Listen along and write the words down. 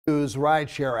Use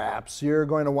rideshare apps. You're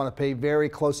going to want to pay very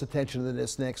close attention to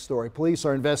this next story. Police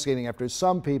are investigating after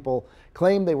some people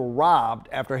claim they were robbed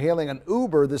after hailing an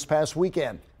Uber this past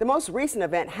weekend. The most recent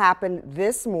event happened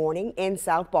this morning in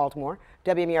South Baltimore.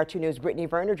 WMER2 News' Brittany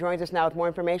Verner joins us now with more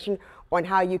information on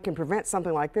how you can prevent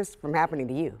something like this from happening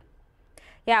to you.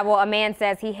 Yeah, well, a man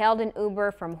says he hailed an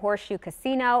Uber from Horseshoe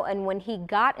Casino, and when he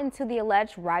got into the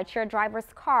alleged rideshare driver's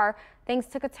car, things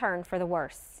took a turn for the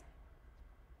worse.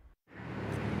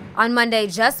 On Monday,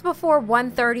 just before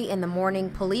 1:30 in the morning,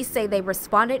 police say they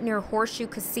responded near Horseshoe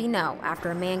Casino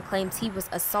after a man claims he was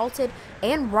assaulted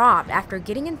and robbed after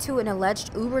getting into an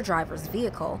alleged Uber driver's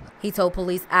vehicle. He told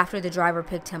police after the driver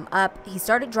picked him up, he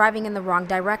started driving in the wrong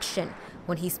direction.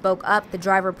 When he spoke up, the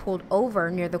driver pulled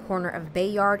over near the corner of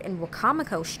Bayard and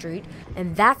Street,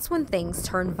 and that's when things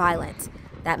turned violent.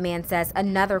 That man says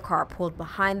another car pulled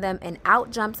behind them and out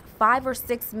jumped 5 or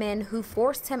 6 men who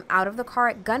forced him out of the car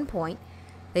at gunpoint.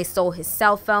 They stole his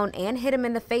cell phone and hit him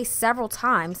in the face several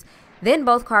times. Then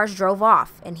both cars drove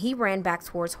off, and he ran back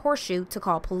towards Horseshoe to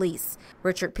call police.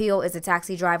 Richard Peel is a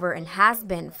taxi driver and has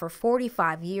been for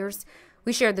 45 years.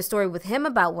 We shared the story with him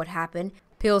about what happened.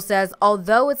 Peel says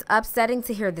although it's upsetting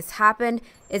to hear this happen,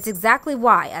 it's exactly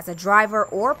why, as a driver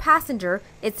or passenger,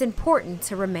 it's important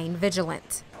to remain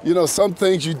vigilant. You know, some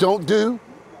things you don't do,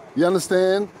 you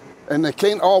understand? And it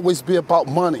can't always be about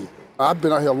money. I've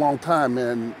been out here a long time,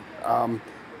 and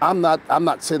I'm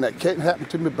not saying that can't happen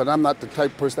to me, but I'm not the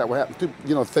type of person that will happen to.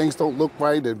 You know, things don't look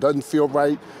right, it doesn't feel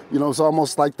right. You know, it's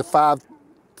almost like the 5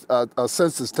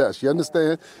 senses test. You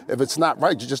understand? If it's not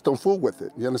right, you just don't fool with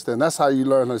it. You understand? That's how you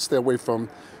learn how to stay away from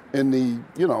any,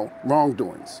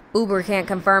 wrongdoings. Uber can't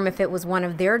confirm if it was one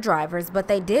of their drivers, but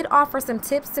they did offer some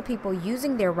tips to people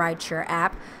using their rideshare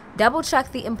app. Double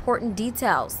check the important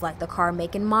details like the car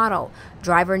make and model,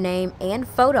 driver name, and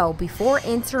photo before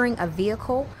entering a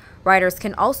vehicle. Riders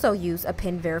can also use a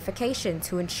PIN verification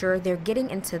to ensure they're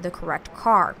getting into the correct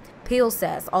car. Peel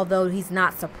says although he's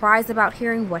not surprised about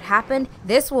hearing what happened,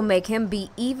 this will make him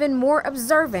be even more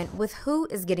observant with who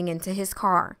is getting into his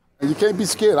car. You can't be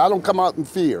scared. I don't come out in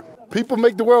fear. People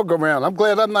make the world go round. I'm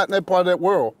glad I'm not in that part of that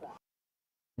world.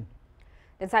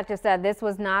 Detectives said this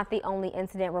was not the only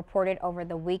incident reported over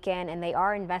the weekend, and they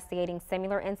are investigating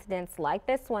similar incidents like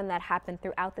this one that happened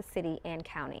throughout the city and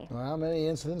county. Well, how many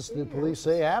incidents did police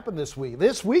say happened this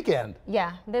weekend?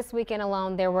 Yeah, this weekend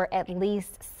alone, there were at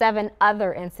least 7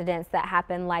 other incidents that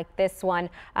happened like this one,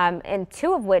 and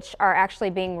 2 of which are actually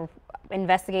being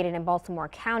investigated in Baltimore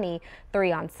County.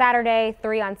 3 on Saturday,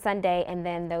 3 on Sunday, and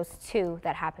then those 2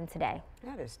 that happened today.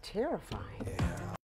 That is terrifying. Yeah.